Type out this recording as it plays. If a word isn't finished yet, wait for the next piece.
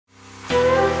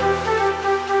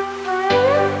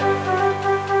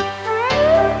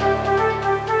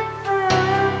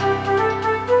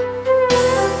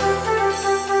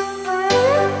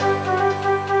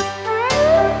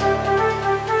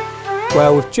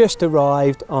Well, we've just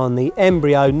arrived on the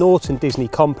Embryo Norton Disney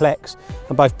complex,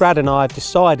 and both Brad and I have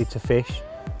decided to fish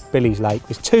Billy's Lake.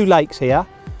 There's two lakes here,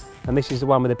 and this is the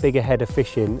one with a bigger head of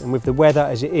fish in, and with the weather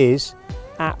as it is,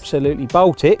 absolutely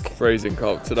Baltic. Freezing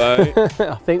cold today.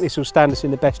 I think this will stand us in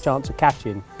the best chance of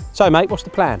catching. So mate, what's the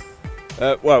plan?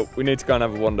 Well, we need to go and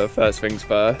have a wander first things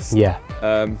first. Yeah.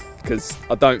 Because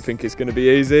I don't think it's going to be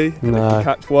easy. No. If we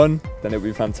catch one, then it'll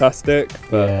be fantastic.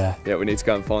 But yeah, we need to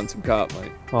go and find some carp,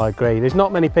 mate. I agree. There's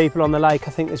not many people on the lake.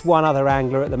 I think there's one other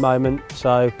angler at the moment,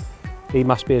 so he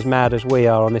must be as mad as we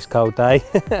are on this cold day.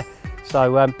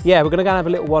 So yeah, we're going to go and have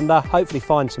a little wander, hopefully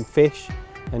find some fish,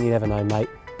 and you never know, mate.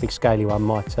 Big scaly one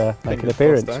might make an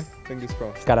appearance. Crossed, eh? Fingers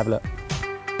crossed. Let's go and have a look.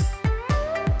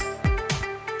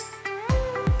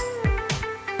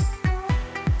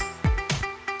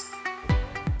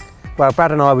 Well,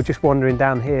 Brad and I were just wandering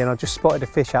down here, and I just spotted a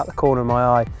fish out the corner of my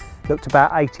eye. Looked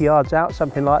about 80 yards out,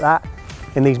 something like that,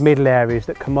 in these middle areas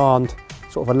that command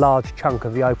sort of a large chunk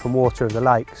of the open water of the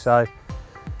lake. So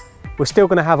we're still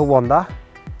going to have a wander.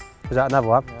 Is that another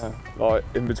one? Yeah, like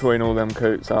in between all them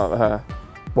coots out there.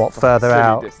 What, further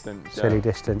out? Distance, silly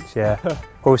distance, yeah.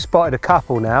 Well, we've spotted a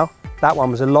couple now. That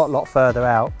one was a lot further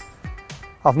out.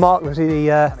 I've marked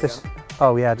the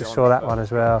oh yeah, I just saw that one as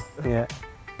well. Yeah,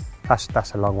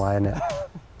 that's a long way, isn't it?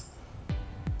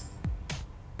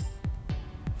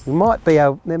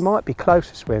 There might be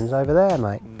closer swims over there,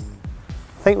 mate.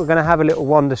 I think we're going to have a little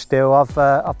wander still.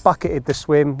 I've bucketed the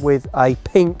swim with a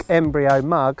pink Embryo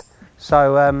mug,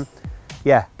 so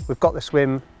yeah, we've got the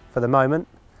swim for the moment.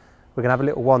 We're going to have a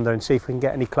little wander and see if we can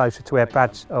get any closer to where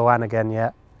Brad's... Oh, and again,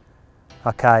 yeah.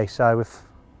 Okay, so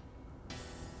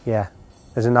yeah,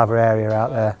 there's another area out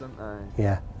there.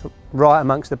 Yeah, right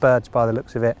amongst the birds by the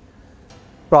looks of it.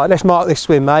 Right, let's mark this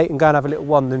swim, mate, and go and have a little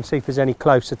wander and see if there's any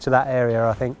closer to that area,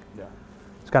 I think. Yeah.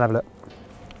 Let's go and have a look.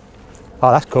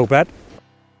 Oh, that's cool, Brad.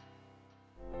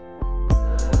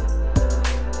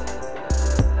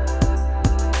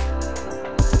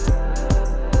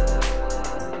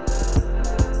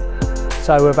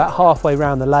 So we're about halfway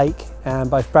around the lake, and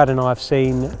both Brad and I have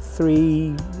seen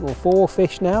 3 or 4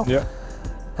 fish now. Yeah.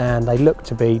 And they look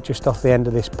to be just off the end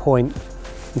of this point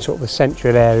in sort of the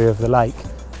central area of the lake,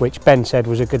 which Ben said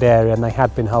was a good area and they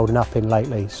had been holding up in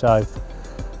lately. So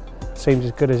seems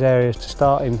as good as areas to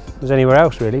start in as anywhere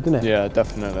else, really, doesn't it? Yeah,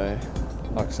 definitely.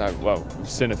 Like I say, well, we've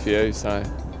seen a few, so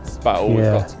it's about all we've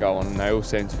got to go on, and they all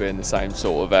seem to be in the same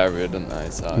sort of area, don't they?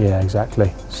 So yeah,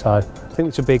 exactly. So I think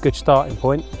this would be a good starting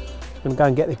point. I'm going to go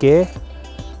and get the gear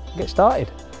and get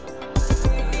started.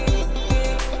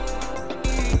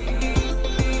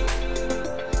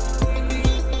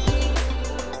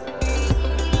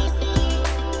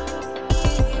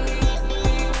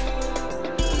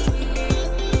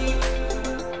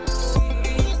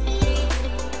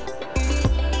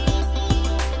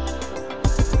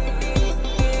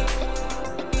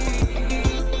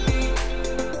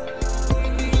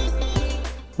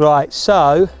 Right,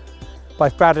 so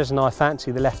both Bradders and I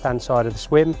fancy the left-hand side of the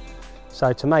swim,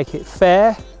 so to make it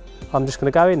fair, I'm just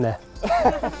going to go in there.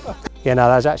 Yeah, no,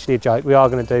 that was actually a joke. We are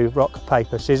going to do rock,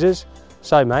 paper, scissors.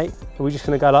 So, mate, are we just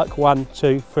going to go like 1,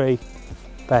 2, 3,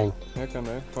 bang? Yeah, can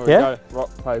do. Yeah? Go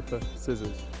rock, paper,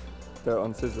 scissors. Do it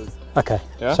on scissors. Okay.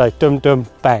 Yeah? So, dum, dum,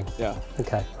 bang. Yeah.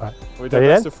 Okay, right. We do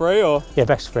best of 3 or? Yeah,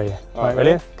 best of 3, yeah. Right,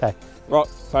 ready? Okay. Rock,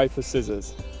 paper,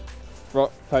 scissors.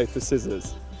 Rock, paper,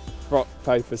 scissors. Rock,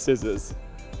 paper, scissors.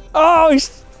 Oh,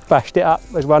 he's bashed it up.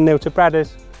 There's 1-0 to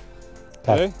Bradders.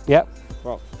 Okay. Ready? Yep.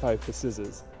 Rock, paper,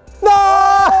 scissors.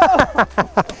 No!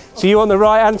 So you on the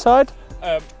right-hand side?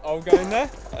 I'll go in there.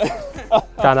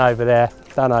 Done over there.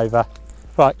 Done over.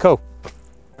 Right, cool.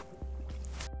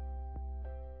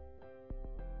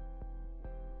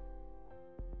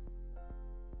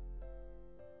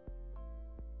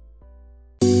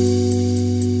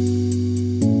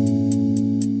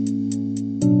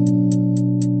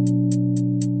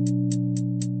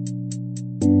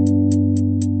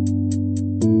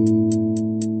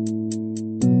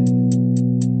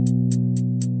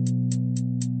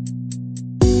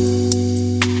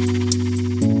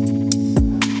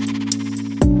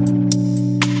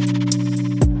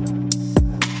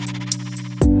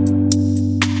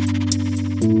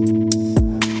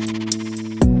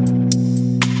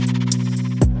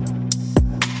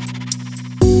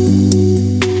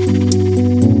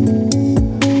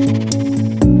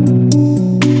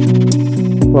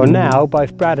 Well, now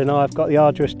both Brad and I have got the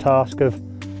arduous task of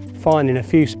finding a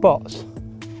few spots.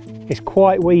 It's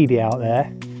quite weedy out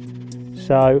there,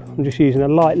 so I'm just using a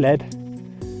light lead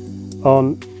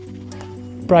on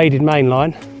braided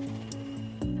mainline,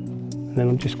 and then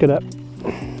I'm just gonna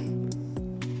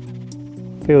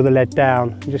feel the lead down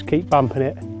and just keep bumping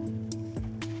it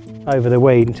over the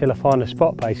weed until I find a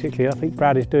spot basically. I think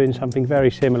Brad is doing something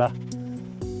very similar.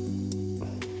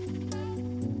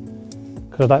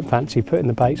 Because I don't fancy putting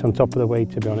the baits on top of the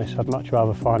weed, to be honest. I'd much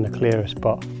rather find a clearer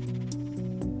spot.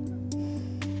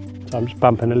 So I'm just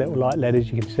bumping a little light lead,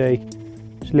 as you can see.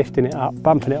 Just lifting it up,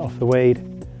 bumping it off the weed,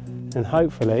 and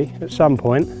hopefully at some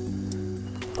point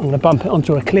I'm going to bump it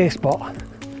onto a clear spot.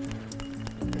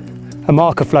 A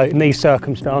marker float in these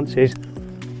circumstances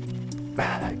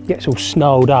gets all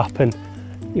snarled up and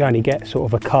you only get sort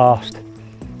of a cast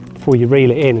before you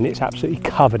reel it in, and it's absolutely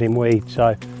covered in weed.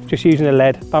 So just using the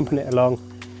lead, bumping it along.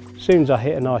 As soon as I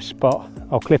hit a nice spot,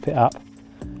 I'll clip it up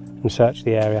and search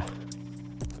the area.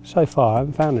 So far I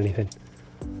haven't found anything.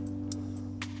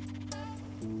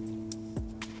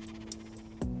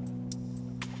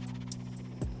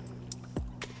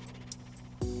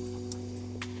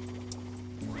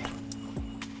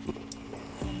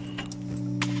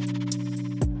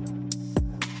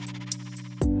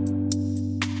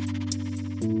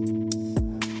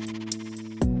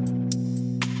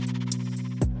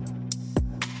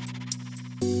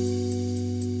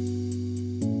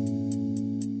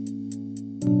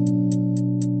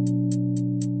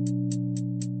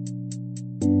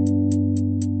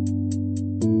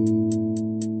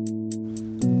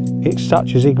 It's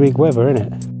such a zig-rig weather, isn't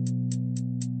it?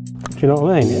 Do you know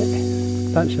what I mean?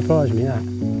 It don't surprise me, that.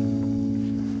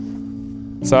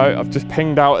 So I've just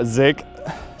pinged out a zig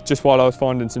just while I was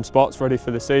finding some spots ready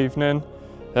for this evening,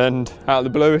 and out of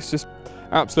the blue it's just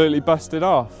absolutely busted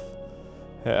off.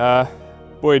 It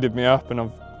buoyed me up, and I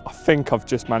think I've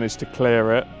just managed to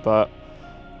clear it, but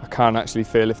I can't actually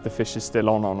feel if the fish is still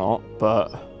on or not, but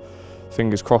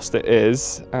fingers crossed it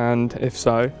is, and if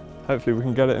so, hopefully we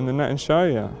can get it in the net and show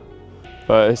you.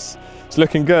 But it's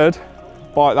looking good,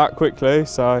 bite that quickly,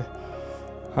 so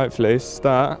hopefully it's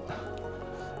start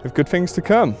with good things to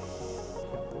come.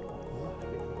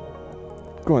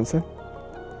 Go on, Sam.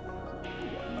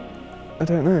 I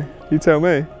don't know, you tell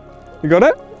me. You got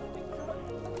it?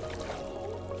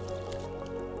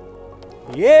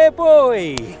 Yeah,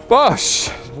 boy! Bosh!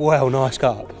 Well, nice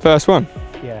carp. First one.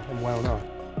 Yeah, and well nice.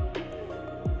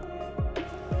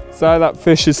 So that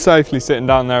fish is safely sitting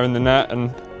down there in the net,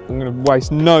 and I'm going to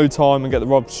waste no time and get the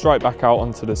rod straight back out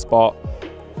onto the spot.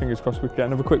 Fingers crossed we can get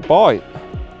another quick bite.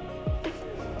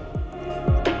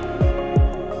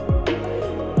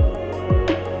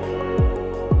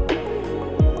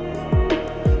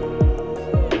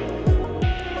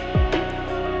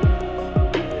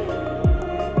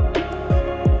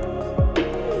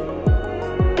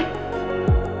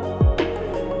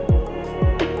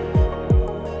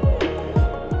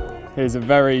 Here's a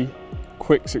very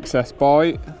quick success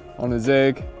bite on a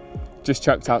zig. Just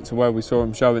chucked out to where we saw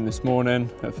him showing this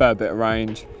morning, at a fair bit of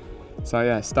range. So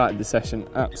yeah, started the session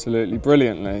absolutely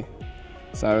brilliantly.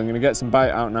 So I'm going to get some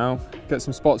bait out now, get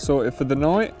some spots sorted for the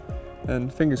night,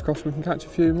 and fingers crossed we can catch a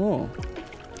few more.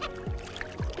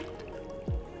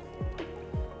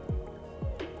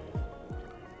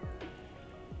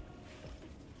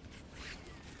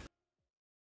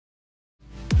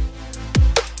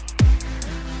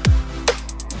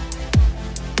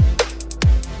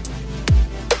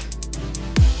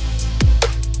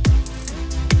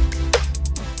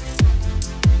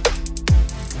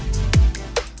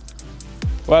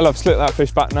 Well, I've slipped that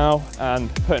fish back now and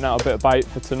putting out a bit of bait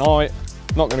for tonight.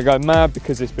 Not going to go mad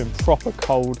because it's been proper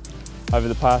cold over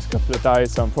the past couple of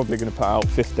days, so I'm probably going to put out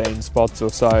 15 spots or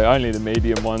so, only the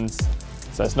medium ones,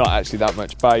 so it's not actually that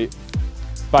much bait.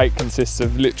 Bait consists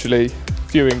of literally a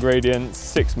few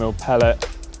ingredients, 6mm pellet,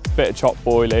 a bit of chopped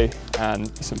boilie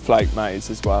and some flake maize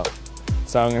as well.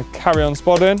 So I'm going to carry on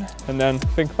spodding and then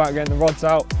think about getting the rods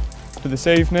out for this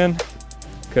evening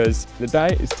because the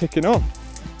day is ticking on.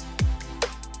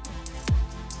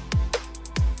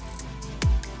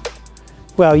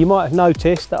 Well, you might have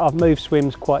noticed that I've moved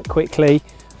swims quite quickly.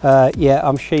 Yeah,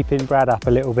 I'm sheeping Brad up a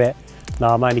little bit. No,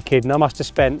 I'm only kidding. I must have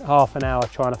spent half an hour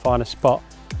trying to find a spot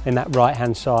in that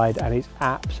right-hand side, and it's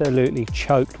absolutely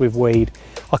choked with weed.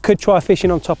 I could try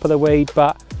fishing on top of the weed,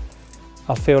 but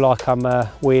I feel like I'm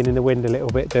weeing in the wind a little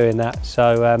bit doing that.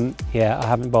 So yeah, I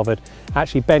haven't bothered.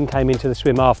 Actually, Ben came into the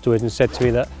swim afterwards and said to me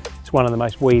that it's one of the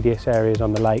most weediest areas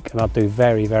on the lake, and I'd do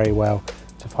very, very well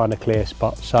to find a clear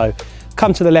spot. So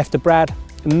come to the left of Brad,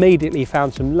 immediately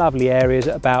found some lovely areas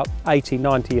at about 80,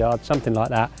 90 yards, something like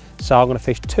that. So I'm going to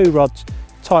fish 2 rods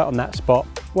tight on that spot,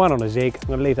 1 on a zig. I'm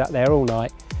going to leave that there all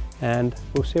night and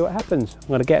we'll see what happens. I'm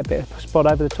going to get a bit of a spot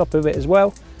over the top of it as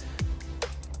well.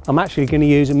 I'm actually going to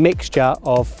use a mixture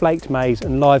of flaked maize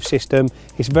and live system.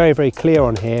 It's very, very clear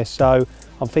on here, so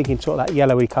I'm thinking sort of that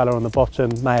yellowy colour on the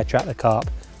bottom may attract the carp.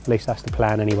 At least that's the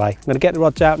plan anyway. I'm going to get the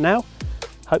rods out now.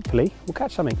 Hopefully we'll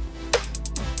catch something.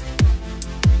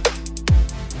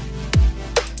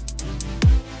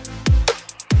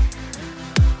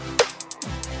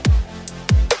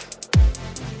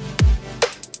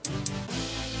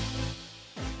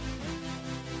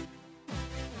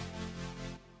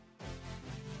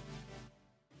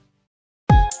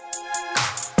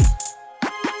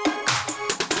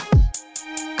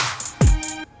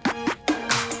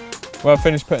 Well, I've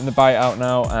finished putting the bait out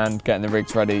now and getting the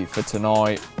rigs ready for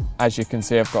tonight. As you can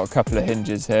see, I've got a couple of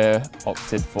hinges here,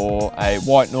 opted for a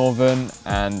White Northern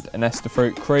and an Ester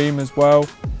Fruit Cream as well.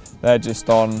 They're just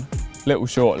on little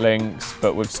short links,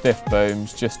 but with stiff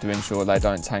booms, just to ensure they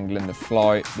don't tangle in the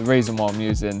flight. The reason why I'm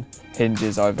using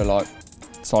hinges over like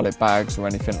solid bags or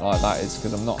anything like that is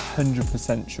because I'm not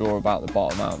 100% sure about the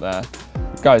bottom out there.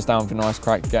 It goes down for a nice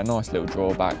crack, you get a nice little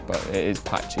drawback, but it is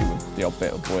patchy with the odd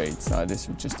bit of weed, so this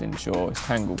would just ensure it's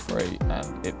tangle free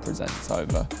and it presents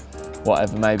over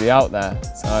whatever may be out there.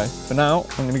 So for now,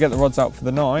 I'm going to get the rods out for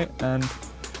the night and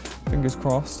fingers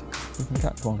crossed we can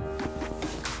catch one.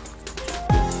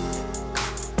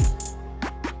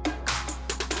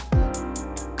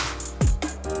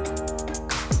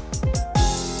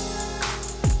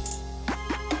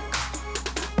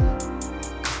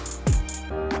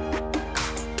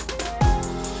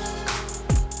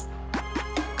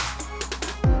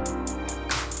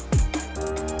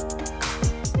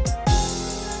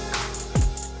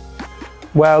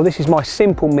 Well, this is my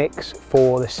simple mix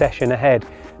for the session ahead.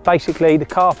 Basically, the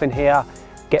carp in here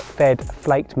get fed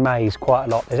flaked maize quite a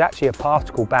lot. There's actually a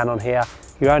particle ban on here.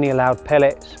 You're only allowed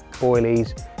pellets,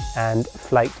 boilies and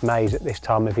flaked maize at this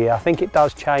time of year. I think it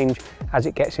does change as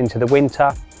it gets into the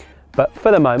winter, but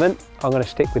for the moment, I'm going to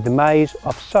stick with the maize.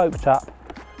 I've soaked up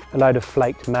a load of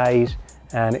flaked maize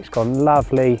and it's gone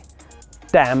lovely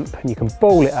damp, and you can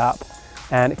ball it up.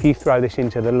 And if you throw this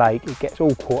into the lake, it gets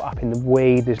all caught up in the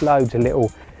weed. There's loads of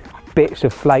little bits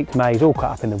of flaked maize all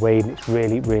caught up in the weed, and it's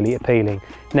really, really appealing.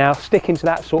 Now, sticking to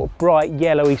that sort of bright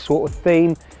yellowy sort of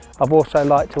theme, I've also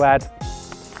like to add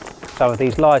some of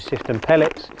these live system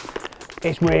pellets.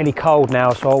 It's really cold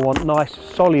now, so I want nice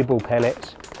soluble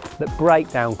pellets that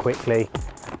break down quickly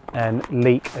and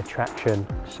leak attraction.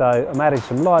 So I'm adding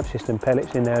some live system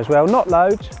pellets in there as well, not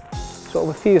loads, sort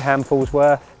of a few handfuls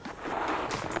worth.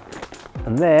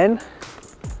 And then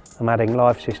I'm adding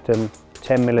live system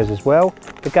 10 millers as well.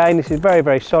 Again, this is very,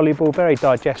 very soluble, very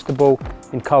digestible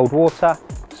in cold water.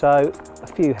 So a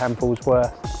few handfuls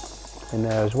worth in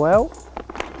there as well.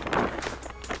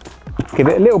 Give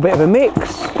it a little bit of a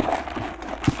mix.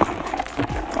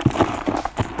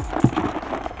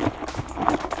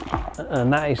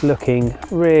 And that is looking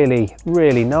really,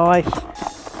 really nice.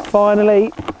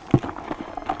 Finally,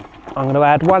 I'm going to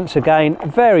add once again a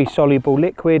very soluble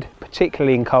liquid,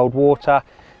 particularly in cold water.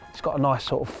 It's got a nice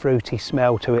sort of fruity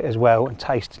smell to it as well and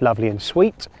tastes lovely and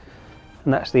sweet.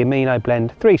 And that's the Amino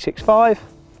Blend 365.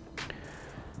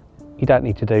 You don't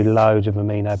need to do loads of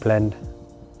Amino Blend.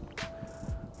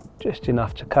 Just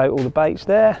enough to coat all the baits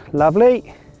there.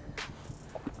 Lovely.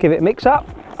 Give it a mix up.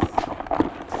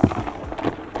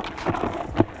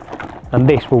 And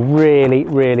this will really,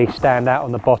 really stand out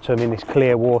on the bottom in this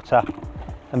clear water.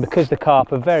 And because the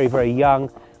carp are very, very young,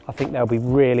 I think they'll be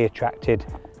really attracted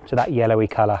to that yellowy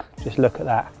colour. Just look at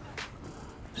that.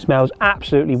 Smells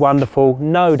absolutely wonderful.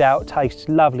 No doubt tastes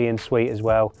lovely and sweet as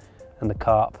well. And the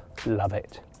carp love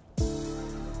it.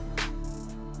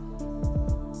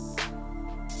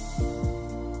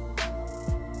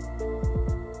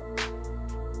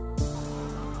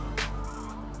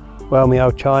 Well, me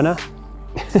old China.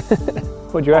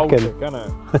 What do you reckon? Baltic,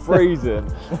 isn't it?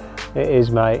 Freezing. It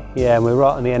is, mate. Yeah, and we're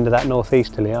right on the end of that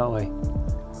northeasterly, aren't we?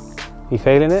 You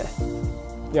feeling it?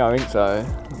 Yeah, I think so.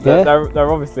 Yeah?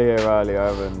 They're obviously here earlier,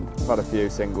 and I've had a few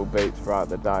single beats throughout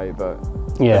the day, but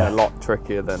yeah, been a lot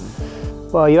trickier than.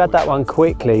 Well, you had that one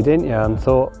quickly, didn't you? And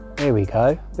thought, here we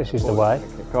go. This is the way.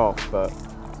 Kick off, but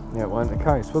yeah, it wasn't the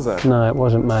case, was it? No, it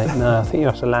wasn't, mate. No, I think you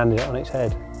must have landed it on its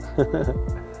head.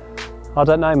 I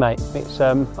don't know, mate. It's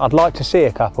I'd like to see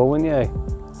a couple, wouldn't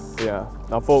you? Yeah,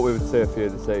 I thought we would see a few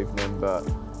this evening, but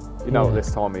you know what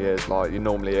this time of year is like. You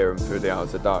normally hear them through the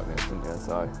hours of darkness, don't you?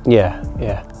 So yeah,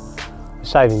 yeah. The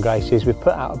saving grace is we've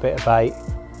put out a bit of bait.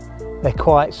 They're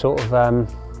quite sort of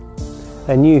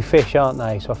they're new fish, aren't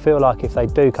they? So I feel like if they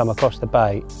do come across the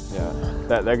bait,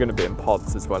 yeah, they're going to be in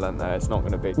pods as well, aren't they? It's not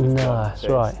going to be just that's fish.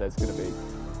 Right. There's going to be.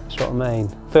 That's what I mean.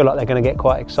 I feel like they're going to get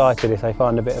quite excited if they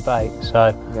find a bit of bait. So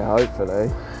yeah, hopefully.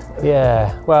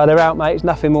 Yeah, well, they're out, mate. There's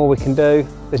nothing more we can do.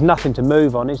 There's nothing to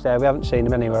move on, is there? We haven't seen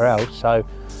them anywhere else, so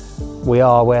we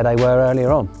are where they were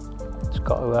earlier on. Just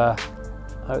got to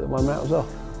hope that one rattles off.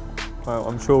 Well,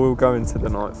 I'm sure we'll go into the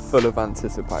night full of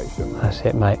anticipation. That's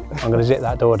it, mate. I'm going to zip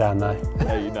that door down though.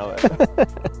 Yeah, you know it.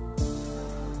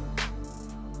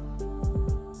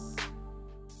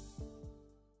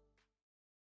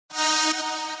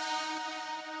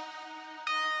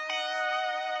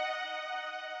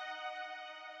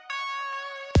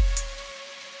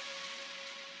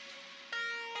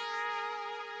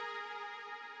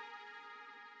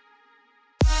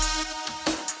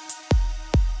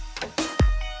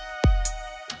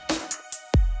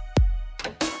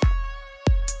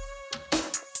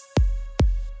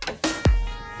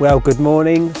 Well, good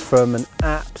morning from an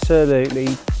absolutely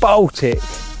Baltic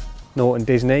Norton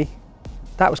Disney.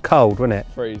 That was cold, wasn't it?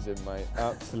 Freezing, mate.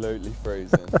 Absolutely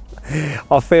freezing.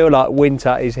 I feel like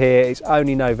winter is here. It's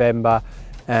only November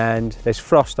and there's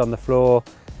frost on the floor.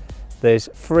 There's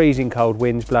freezing cold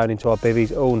winds blowing into our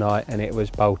bivvies all night and it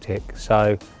was Baltic.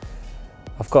 So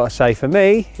I've got to say for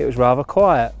me, it was rather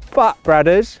quiet. But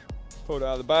Bradders, Pulled it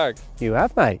out of the bag. you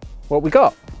have, mate. What we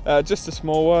got? Just a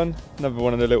small one, another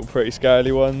one of the little pretty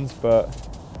scaly ones, but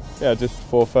yeah, just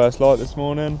before first light this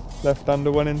morning, left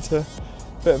under went into a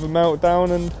bit of a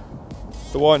meltdown and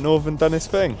the White Northern done his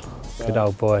thing. So. Good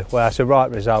old boy. Well, that's a right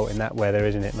result in that weather,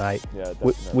 isn't it, mate? Yeah,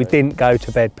 definitely. We didn't go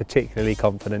to bed particularly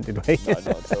confident, did we? No,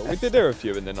 not at all. We did hear a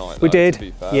few in the night. We though, did. To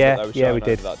be fair, Yeah, but they were yeah, we showing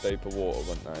did. over that deeper water,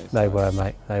 weren't they? They were,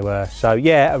 mate. They were. So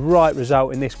yeah, a right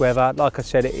result in this weather. Like I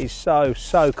said, it is so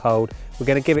cold. We're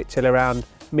going to give it till around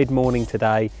mid-morning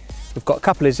today. We've got a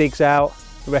couple of zigs out,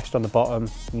 the rest on the bottom.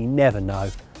 You never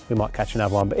know, we might catch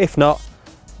another one, but if not,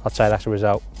 I'd say that's a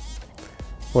result.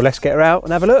 Well, let's get her out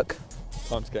and have a look.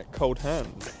 Time to get cold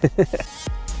hands.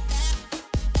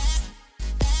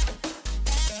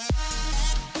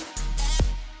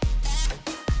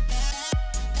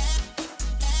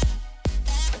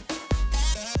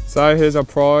 So here's our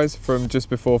prize from just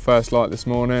before first light this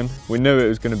morning. We knew it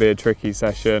was going to be a tricky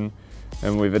session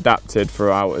and we've adapted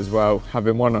throughout as well,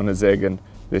 having one on a zig and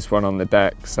this one on the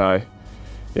deck. So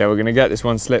yeah, we're going to get this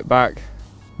one slipped back.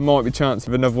 Might be a chance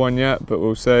of another one yet, but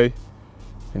we'll see.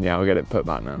 And yeah, we'll get it put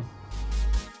back now.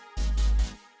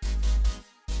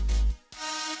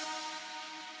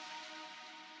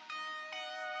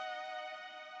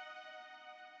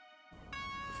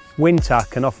 Winter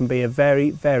can often be a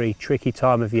very tricky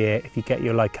time of year if you get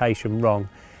your location wrong.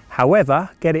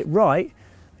 However, get it right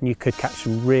and you could catch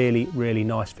some really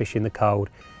nice fish in the cold.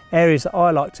 Areas that I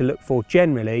like to look for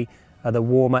generally are the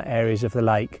warmer areas of the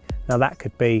lake. Now that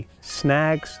could be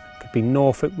snags, could be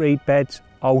Norfolk reed beds,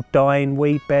 old dying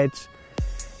weed beds,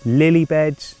 lily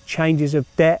beds, changes of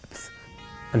depth,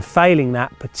 and failing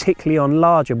that, particularly on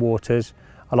larger waters,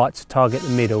 I like to target the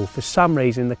middle. For some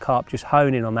reason, the carp just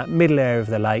hone in on that middle area of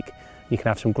the lake. You can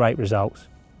have some great results.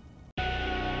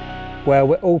 Well,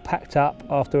 we're all packed up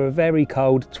after a very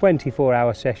cold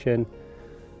 24-hour session.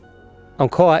 I'm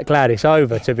quite glad it's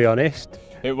over, to be honest.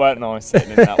 It weren't nice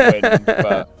sitting in that wind,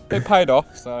 but it paid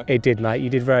off. So. It did, mate. You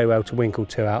did very well to winkle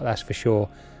 2 out, that's for sure.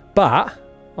 But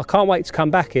I can't wait to come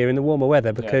back here in the warmer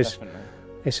weather because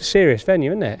it's a serious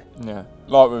venue, isn't it? Yeah,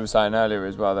 like we were saying earlier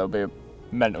as well, there'll be a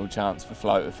mental chance for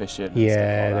floater fishing. And yeah,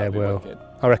 stuff like there will. Wicked.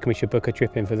 I reckon we should book a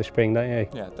trip in for the spring, don't you?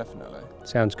 Yeah, definitely.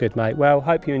 Sounds good, mate. Well,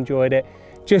 hope you enjoyed it.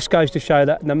 Just goes to show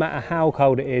that no matter how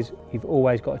cold it is, you've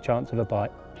always got a chance of a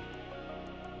bite.